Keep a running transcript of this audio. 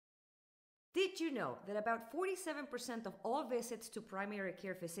Did you know that about 47% of all visits to primary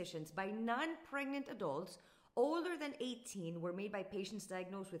care physicians by non-pregnant adults older than 18 were made by patients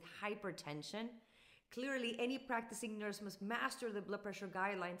diagnosed with hypertension? Clearly, any practicing nurse must master the blood pressure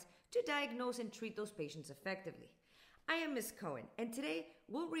guidelines to diagnose and treat those patients effectively. I am Ms. Cohen, and today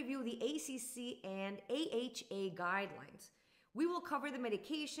we'll review the ACC and AHA guidelines. We will cover the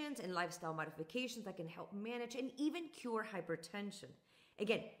medications and lifestyle modifications that can help manage and even cure hypertension.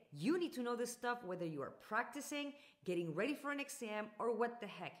 Again, you need to know this stuff whether you are practicing, getting ready for an exam, or what the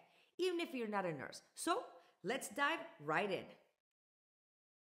heck, even if you're not a nurse. So let's dive right in.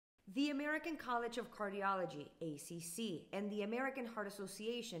 The American College of Cardiology, ACC, and the American Heart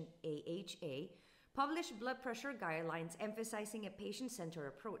Association, AHA, published blood pressure guidelines emphasizing a patient-centered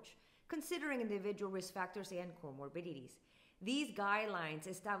approach, considering individual risk factors and comorbidities. These guidelines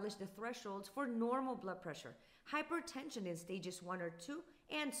establish the thresholds for normal blood pressure, hypertension in stages 1 or 2,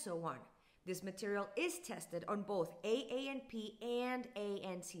 and so on. This material is tested on both AANP and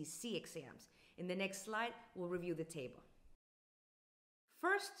ANCC exams. In the next slide, we'll review the table.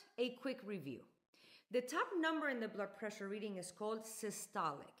 First, a quick review. The top number in the blood pressure reading is called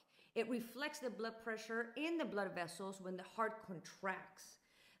systolic. It reflects the blood pressure in the blood vessels when the heart contracts.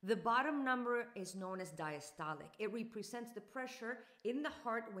 The bottom number is known as diastolic. It represents the pressure in the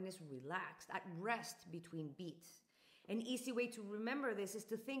heart when it's relaxed, at rest between beats. An easy way to remember this is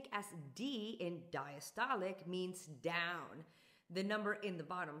to think as D in diastolic means down, the number in the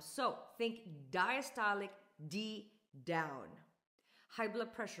bottom. So think diastolic, D, down. High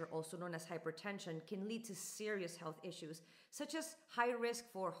blood pressure, also known as hypertension, can lead to serious health issues, such as high risk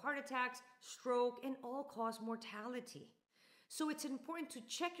for heart attacks, stroke, and all-cause mortality. So it's important to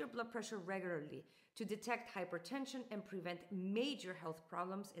check your blood pressure regularly to detect hypertension and prevent major health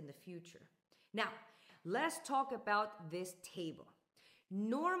problems in the future. Now, let's talk about this table.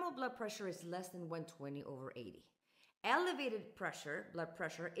 Normal blood pressure is less than 120/80. Elevated blood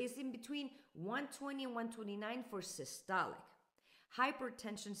pressure, is in between 120 and 129 for systolic.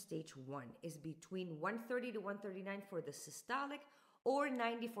 Hypertension stage 1 is between 130 to 139 for the systolic or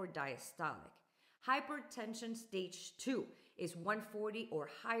 90 for diastolic. Hypertension stage 2 is 140 or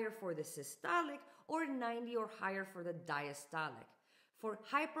higher for the systolic or 90 or higher for the diastolic. For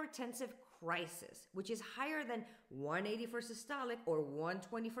hypertensive crisis, which is higher than 180 for systolic or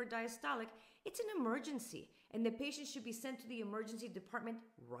 120 for diastolic, it's an emergency and the patient should be sent to the emergency department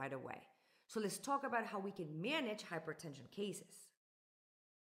right away. So let's talk about how we can manage hypertension cases.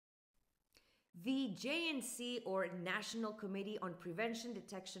 The JNC, or National Committee on Prevention,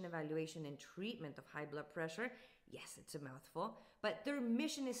 Detection, Evaluation, and Treatment of High Blood Pressure, yes, it's a mouthful, but their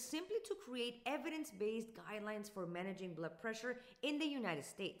mission is simply to create evidence-based guidelines for managing blood pressure in the United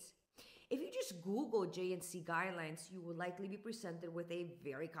States. If you just Google JNC guidelines, you will likely be presented with a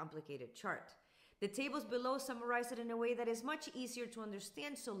very complicated chart. The tables below summarize it in a way that is much easier to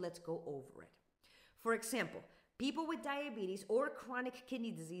understand, so let's go over it. For example, people with diabetes or chronic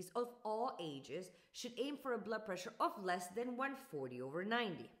kidney disease of all ages should aim for a blood pressure of less than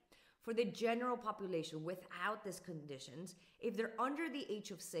 140/90. For the general population without these conditions, if they're under the age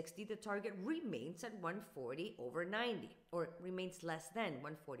of 60, the target remains at 140/90, or remains less than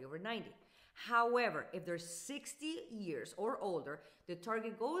 140/90. However, if they're 60 years or older, the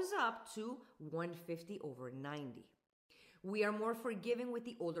target goes up to 150/90. We are more forgiving with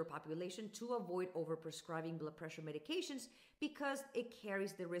the older population to avoid overprescribing blood pressure medications because it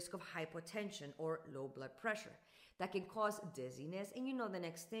carries the risk of hypotension or low blood pressure that can cause dizziness, and you know the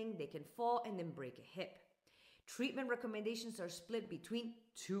next thing, they can fall and then break a hip. Treatment recommendations are split between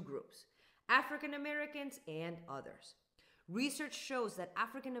two groups, African Americans and others. Research shows that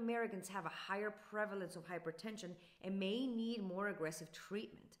African Americans have a higher prevalence of hypertension and may need more aggressive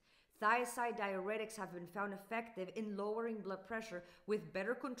treatment. Thiazide diuretics have been found effective in lowering blood pressure with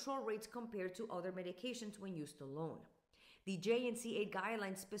better control rates compared to other medications when used alone. The JNC8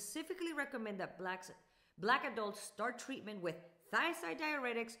 guidelines specifically recommend that Black adults start treatment with thiazide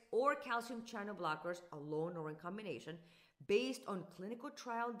diuretics or calcium channel blockers alone or in combination based on clinical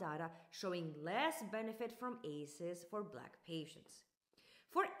trial data showing less benefit from ACEs for Black patients.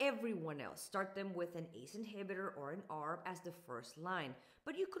 For everyone else, start them with an ACE inhibitor or an ARB as the first line,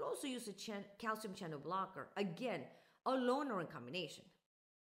 but you could also use a calcium channel blocker, again, alone or in combination.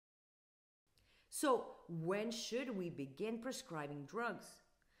 So, when should we begin prescribing drugs?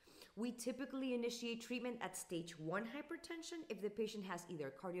 We typically initiate treatment at stage 1 hypertension if the patient has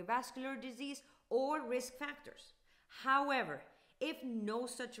either cardiovascular disease or risk factors. However, if no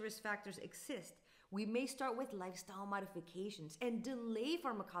such risk factors exist, we may start with lifestyle modifications and delay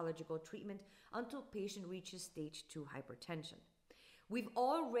pharmacological treatment until patient reaches stage 2 hypertension. We've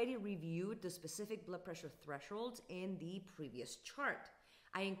already reviewed the specific blood pressure thresholds in the previous chart.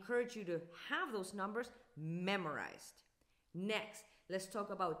 I encourage you to have those numbers memorized. Next, let's talk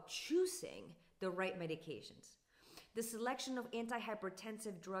about choosing the right medications. The selection of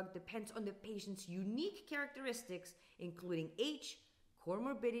antihypertensive drug depends on the patient's unique characteristics, including age,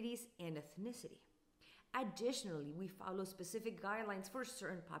 comorbidities, and ethnicity. Additionally, we follow specific guidelines for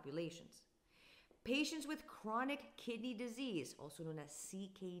certain populations. Patients with chronic kidney disease, also known as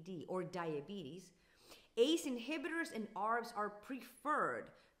CKD, or diabetes, ACE inhibitors and ARBs are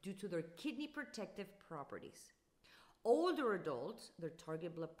preferred due to their kidney protective properties. Older adults, their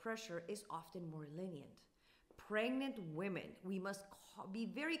target blood pressure is often more lenient. Pregnant women, we must be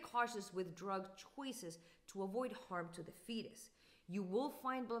very cautious with drug choices to avoid harm to the fetus. You will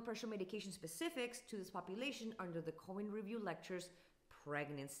find blood pressure medication specifics to this population under the Cohen Review Lectures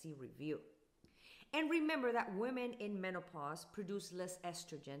Pregnancy Review. And remember that women in menopause produce less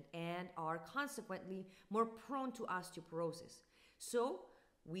estrogen and are consequently more prone to osteoporosis. So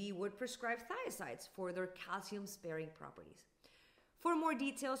we would prescribe thiazides for their calcium-sparing properties. For more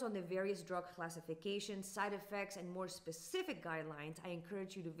details on the various drug classifications, side effects, and more specific guidelines, I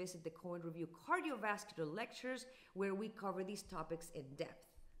encourage you to visit the Cohen Review Cardiovascular Lectures, where we cover these topics in depth.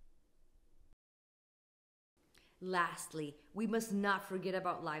 Lastly, we must not forget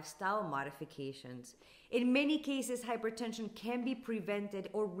about lifestyle modifications. In many cases, hypertension can be prevented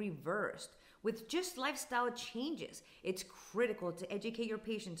or reversed with just lifestyle changes. It's critical to educate your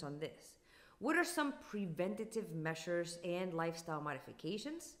patients on this. What are some preventative measures and lifestyle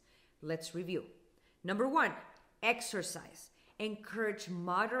modifications? Let's review. Number 1, exercise. Encourage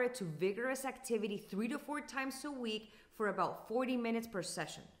moderate to vigorous activity 3 to 4 times a week for about 40 minutes per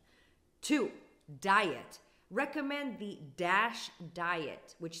session. 2, diet. Recommend the DASH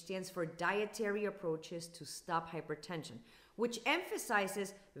diet, which stands for Dietary Approaches to Stop Hypertension, which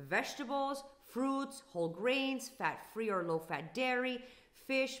emphasizes vegetables, fruits, whole grains, fat-free or low-fat dairy,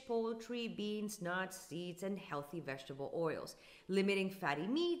 fish, poultry, beans, nuts, seeds, and healthy vegetable oils, limiting fatty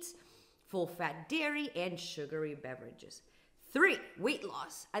meats, full-fat dairy, and sugary beverages. 3, weight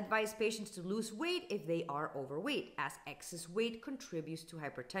loss. Advise patients to lose weight if they are overweight, as excess weight contributes to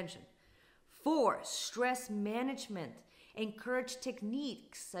hypertension. 4, stress management. Encourage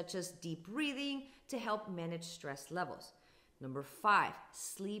techniques such as deep breathing to help manage stress levels. Number 5,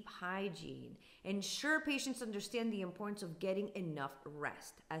 sleep hygiene. Ensure patients understand the importance of getting enough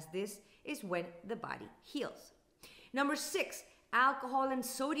rest, as this is when the body heals. Number 6, alcohol and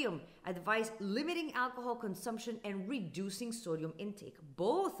sodium. Advise limiting alcohol consumption and reducing sodium intake,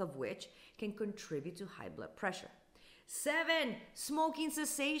 both of which can contribute to high blood pressure. 7, smoking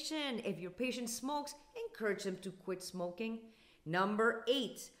cessation. If your patient smokes, encourage them to quit smoking. Number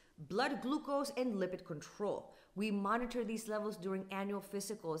 8, blood glucose and lipid control. We monitor these levels during annual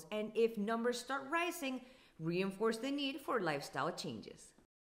physicals, and if numbers start rising, reinforce the need for lifestyle changes.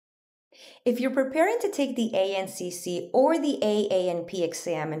 If you're preparing to take the ANCC or the AANP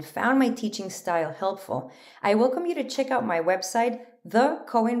exam and found my teaching style helpful, I welcome you to check out my website,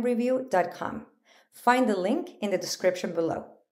 thecohenreview.com. Find the link in the description below.